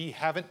 And we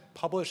haven't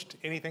published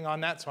anything on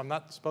that, so I'm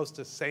not supposed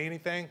to say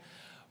anything.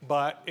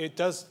 But it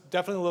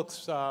definitely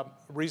looks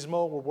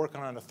reasonable. We're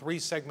working on a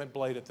 3-segment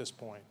blade at this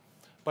point.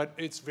 But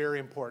it's very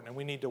important, and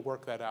we need to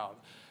work that out.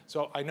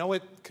 So I know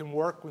it can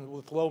work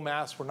with low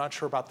mass. We're not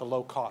sure about the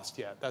low cost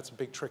yet. That's a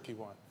big, tricky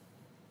one.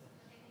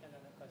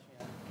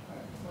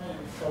 My name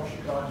is Prof.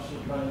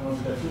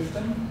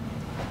 System.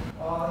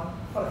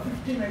 For a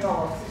 50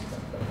 megawatt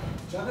system,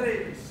 the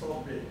generator is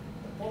so big,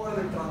 the power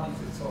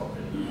electronics is so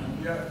big.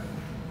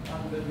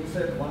 And you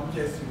said one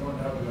case you don't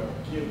have a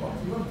gearbox.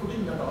 Even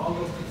putting that all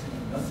those things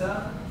in the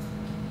nacelle,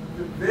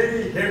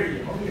 very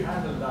heavy. How do you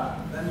handle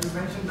that? Then you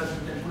mentioned that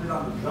you can put it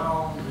on the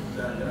ground with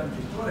the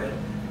energy storage.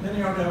 Then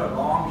you have to have a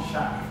long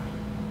shaft.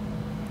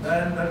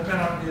 Then that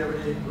cannot be a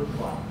very good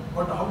one.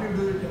 But how do you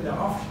do it in the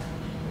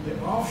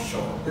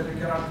offshore? Then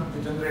you cannot put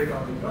the generator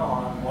on the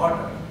ground on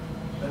water.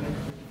 Then it will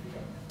be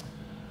difficult.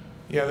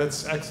 Yeah,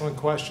 that's an excellent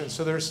question.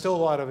 So there's still a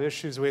lot of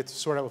issues we have to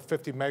sort out with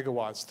 50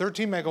 megawatts.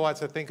 13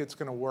 megawatts, I think it's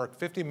going to work.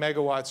 50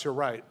 megawatts, you're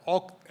right.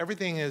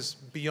 Everything is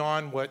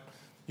beyond what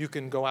you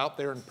can go out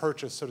there and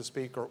purchase, so to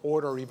speak, or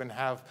order, or even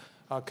have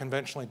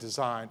conventionally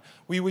designed.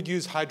 We would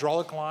use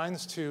hydraulic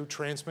lines to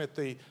transmit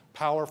the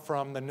power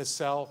from the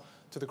nacelle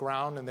to the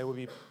ground, and they would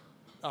be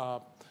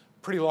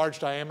pretty large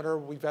diameter.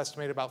 We've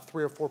estimated about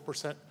 3 or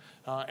 4%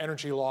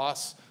 energy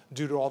loss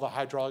due to all the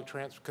hydraulic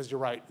transfer, because you're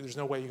right, there's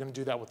no way you're going to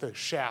do that with a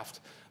shaft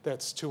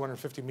that's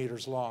 250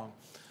 meters long.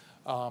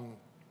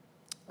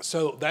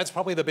 So that's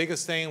probably the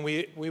biggest thing.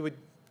 We would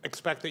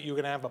expect that you're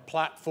going to have a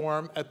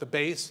platform at the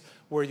base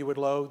where you would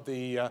load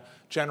the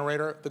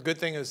generator. The good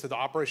thing is that the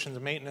operations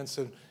and maintenance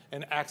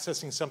and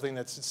accessing something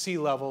that's at sea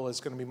level is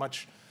going to be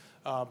much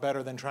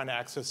better than trying to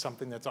access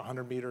something that's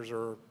 100 meters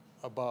or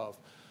above.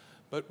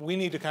 But we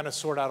need to kind of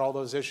sort out all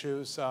those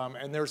issues.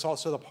 And there's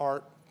also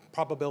the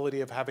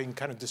probability of having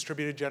kind of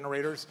distributed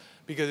generators,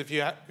 because if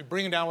you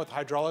bring it down with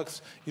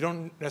hydraulics, you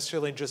don't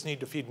necessarily just need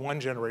to feed one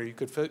generator. You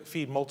could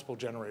feed multiple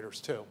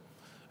generators too.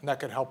 And that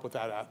can help with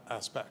that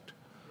aspect.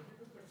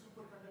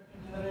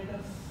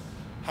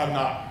 Have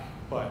not,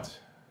 but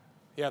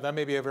yeah, that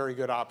may be a very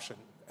good option.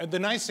 And the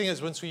nice thing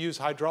is once we use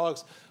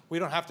hydraulics, we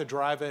don't have to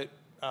drive it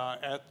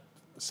at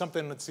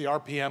something that's the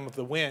RPM of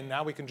the wind.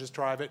 Now we can just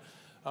drive it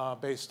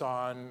based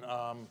on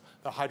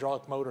the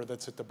hydraulic motor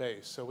that's at the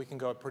base. So we can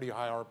go at pretty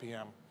high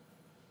RPM.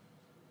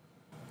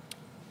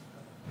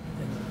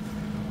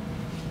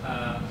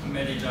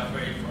 Mehdi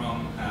Jafari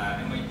from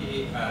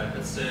MIT.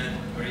 That's a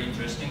very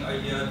interesting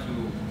idea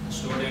to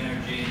store the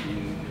energy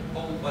in the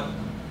pole, but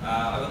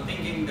I was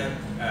thinking that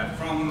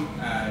from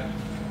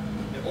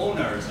the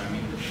owners, I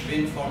mean the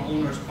wind farm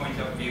owners' point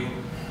of view,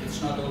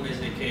 it's not always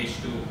the case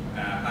to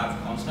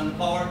have constant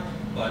power,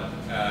 but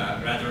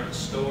rather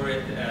store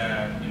it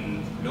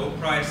in low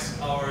price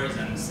hours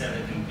and sell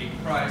it in peak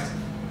price.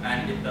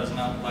 And it does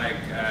not like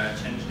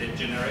change the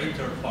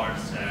generator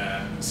parts,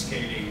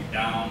 scaling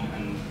down,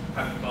 and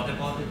have you thought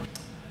about it?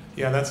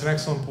 Yeah, that's an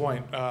excellent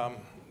point.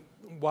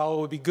 While it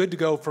would be good to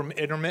go from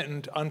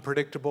intermittent,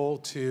 unpredictable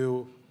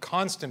to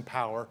constant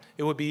power,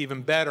 it would be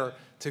even better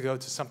to go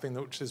to something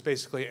which is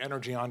basically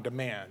energy on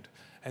demand.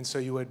 And so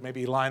you would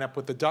maybe line up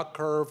with the duck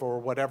curve or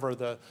whatever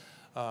the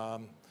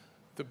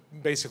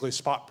basically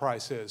spot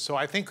price is. So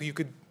I think we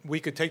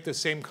could take the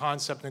same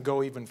concept and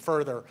go even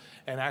further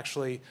and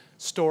actually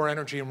store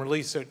energy and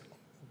release it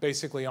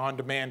basically on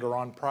demand or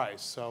on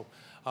price. So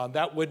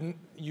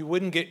you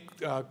wouldn't get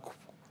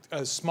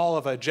as small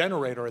of a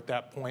generator at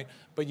that point,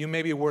 but you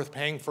may be worth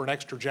paying for an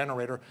extra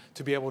generator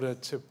to be able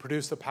to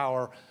produce the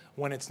power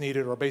when it's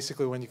needed, or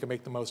basically when you can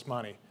make the most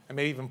money. And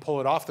maybe even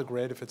pull it off the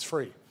grid if it's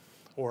free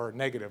or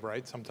negative,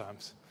 right,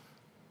 sometimes.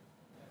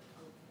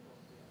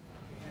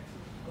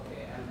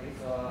 Okay, and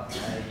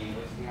if you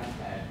looking at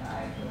that,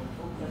 I have two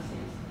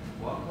questions.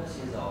 One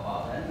question is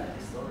about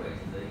energy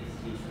storage. It's an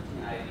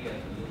interesting idea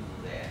to use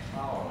the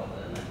power of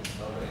the energy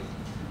storage.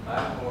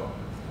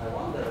 I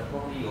wonder,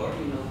 probably you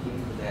already looked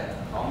into that,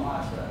 how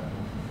much,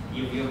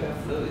 if you have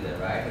fluid,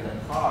 right, the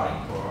power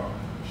for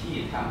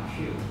P times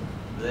Q,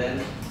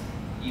 then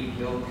if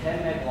you 10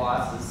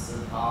 megawatts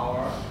is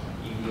power,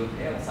 if you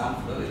have some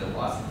fluid,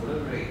 what's flow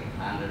rate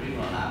and the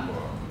real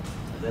number,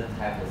 that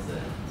type of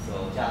thing.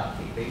 So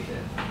justification.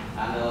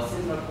 And a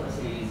similar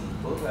question is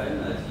total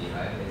energy,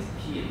 right? It's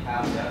P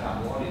times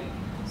delta volume.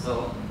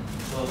 So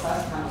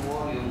such kind of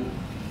volume,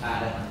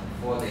 and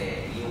for the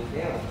you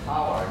have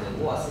power,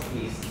 the wall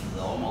thickness is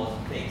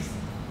almost fixed,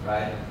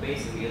 right?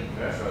 Basically the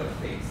pressure is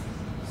fixed.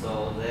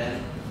 So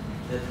then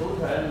the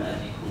total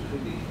energy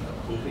contribution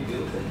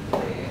to the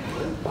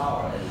wind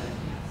power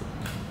energy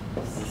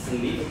is a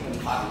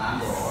significant part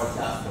number or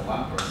just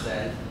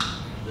 1%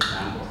 this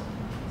number.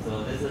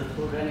 So this is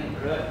two relevant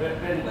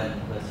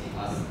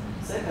questions.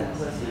 Second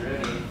question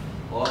really,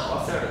 or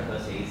third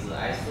question is,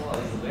 I saw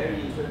it's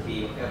very interesting.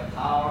 You have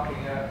power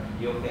here,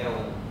 you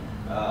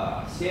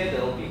have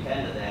shadow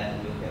behind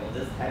that, you have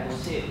this type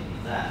of shape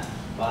design.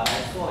 But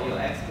I saw your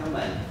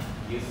experiment,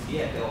 you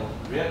still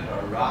have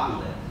rotor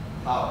around the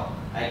power.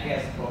 I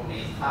guess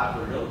probably it's hard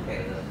to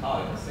rotate the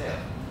power itself.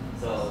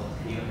 So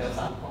can you have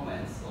some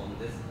comments on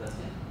this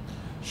question?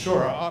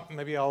 Sure.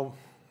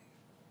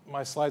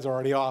 My slides are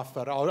already off,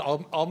 but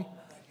I'll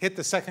hit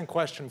the second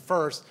question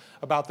first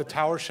about the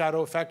tower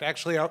shadow effect.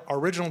 Actually, our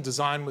original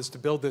design was to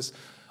build this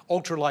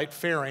ultralight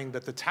fairing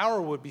that the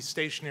tower would be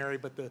stationary,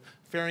 but the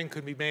fairing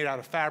could be made out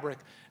of fabric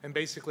and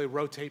basically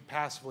rotate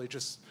passively,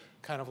 just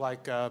kind of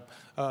like a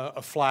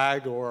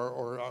flag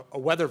or a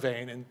weather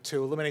vane, and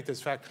to eliminate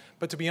this effect.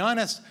 But to be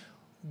honest,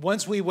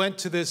 once we went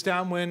to this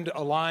downwind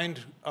aligned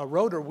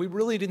rotor, we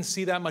really didn't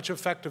see that much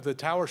effect of the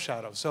tower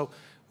shadow. So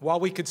while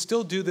we could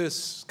still do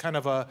this kind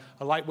of a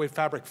lightweight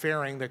fabric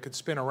fairing that could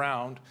spin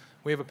around,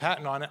 we have a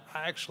patent on it,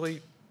 I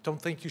actually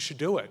don't think you should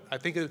do it. I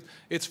think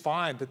it's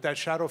fine that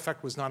shadow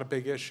effect was not a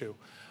big issue.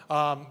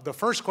 The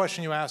first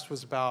question you asked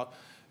was about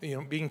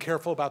being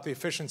careful about the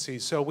efficiency.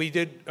 So we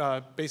did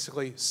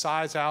basically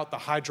size out the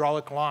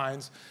hydraulic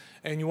lines,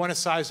 and you want to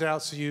size it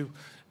out so you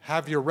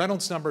have your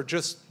Reynolds number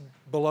just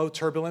below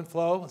turbulent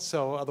flow,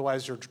 so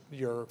otherwise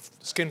your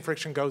skin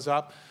friction goes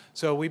up.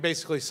 So we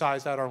basically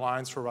sized out our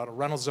lines for about a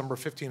Reynolds number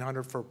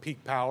 1500 for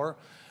peak power.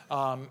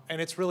 And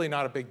it's really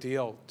not a big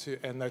deal.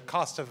 And the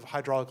cost of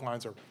hydraulic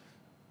lines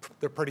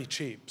they're pretty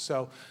cheap.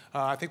 So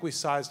I think we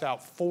sized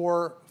out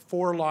four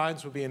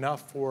lines would be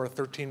enough for a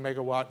 13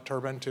 megawatt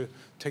turbine to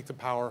take the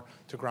power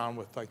to ground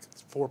with like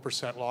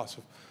 4% loss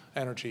of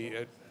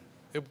energy.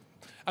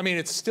 I mean,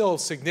 it's still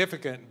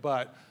significant,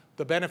 but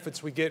the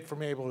benefits we get from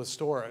being able to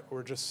store it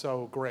were just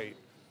so great.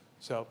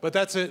 So, but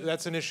that's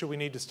an issue we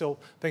need to still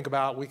think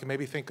about. We can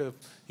maybe think of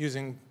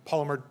using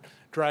polymer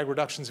drag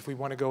reductions if we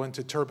want to go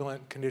into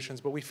turbulent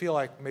conditions, but we feel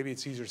like maybe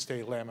it's easier to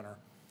stay laminar.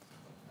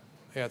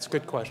 Yeah, it's a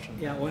good question.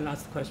 Yeah, one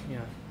last question,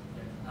 yeah.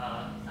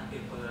 Thank you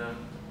for the,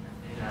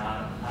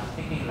 I'm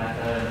thinking like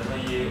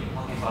when you're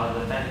talking about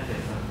the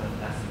benefits of the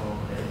flexible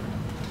blade,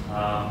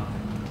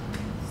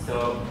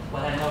 so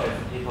what I know is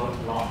people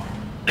lock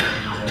in the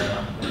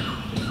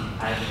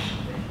hydrogen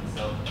thing.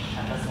 So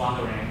I'm just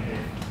wondering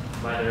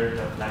whether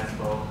the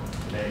flexible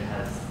blade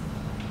has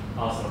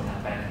also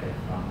can benefit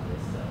from this.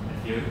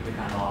 If you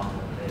can lock the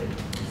blade,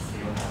 you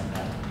still have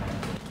that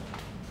benefit.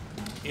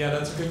 Yeah,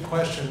 that's a good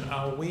question.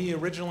 We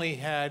originally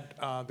had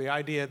the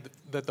idea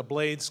that the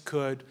blades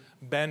could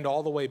bend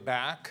all the way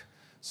back.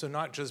 So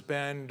not just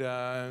bend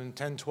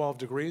 10, 12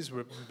 degrees,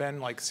 but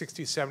bend like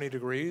 60, 70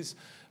 degrees.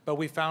 But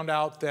we found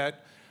out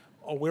that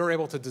we were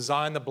able to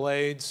design the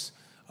blades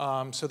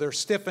so they're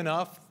stiff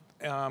enough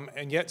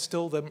and yet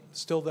still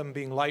them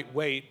being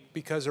lightweight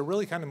because they're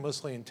really kind of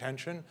mostly in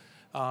tension.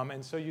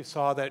 And so you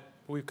saw that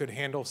we could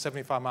handle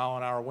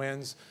 75-mile-an-hour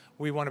winds.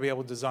 We want to be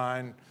able to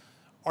design.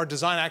 Our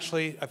design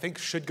actually, I think,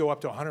 should go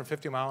up to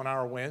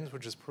 150-mile-an-hour winds,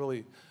 which is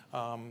really,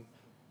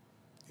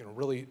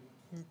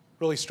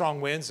 really strong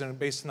winds, and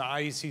based on the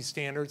IEC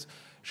standards,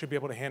 should be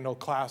able to handle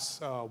class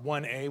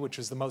 1A, which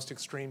is the most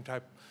extreme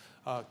type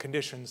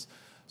conditions.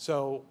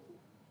 So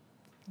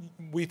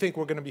we think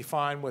we're going to be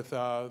fine with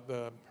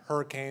the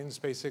hurricanes,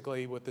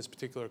 basically, with this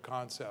particular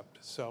concept.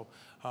 So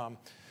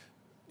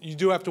you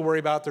do have to worry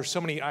about, there's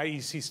so many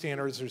IEC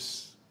standards,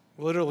 there's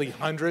literally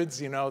hundreds.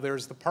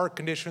 There's the park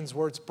conditions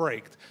where it's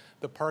braked,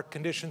 the park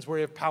conditions where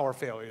you have power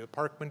failure, the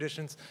park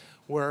conditions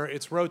where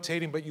it's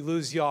rotating but you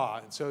lose yaw.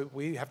 And so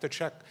we have to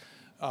check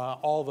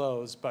all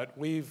those, but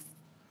we've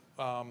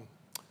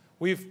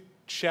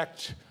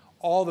checked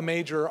all the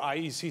major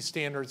IEC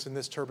standards, and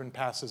this turbine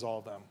passes all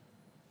of them.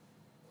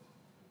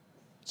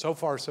 So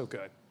far, so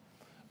good.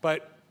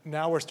 But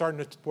now we're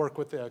starting to work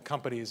with the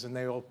companies, and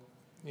they will,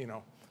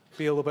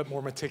 be a little bit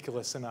more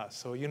meticulous than us.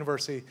 So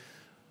university,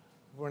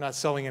 we're not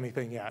selling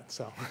anything yet.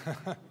 So.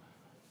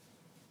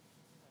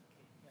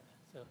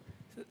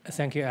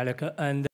 Thank you, Alec. And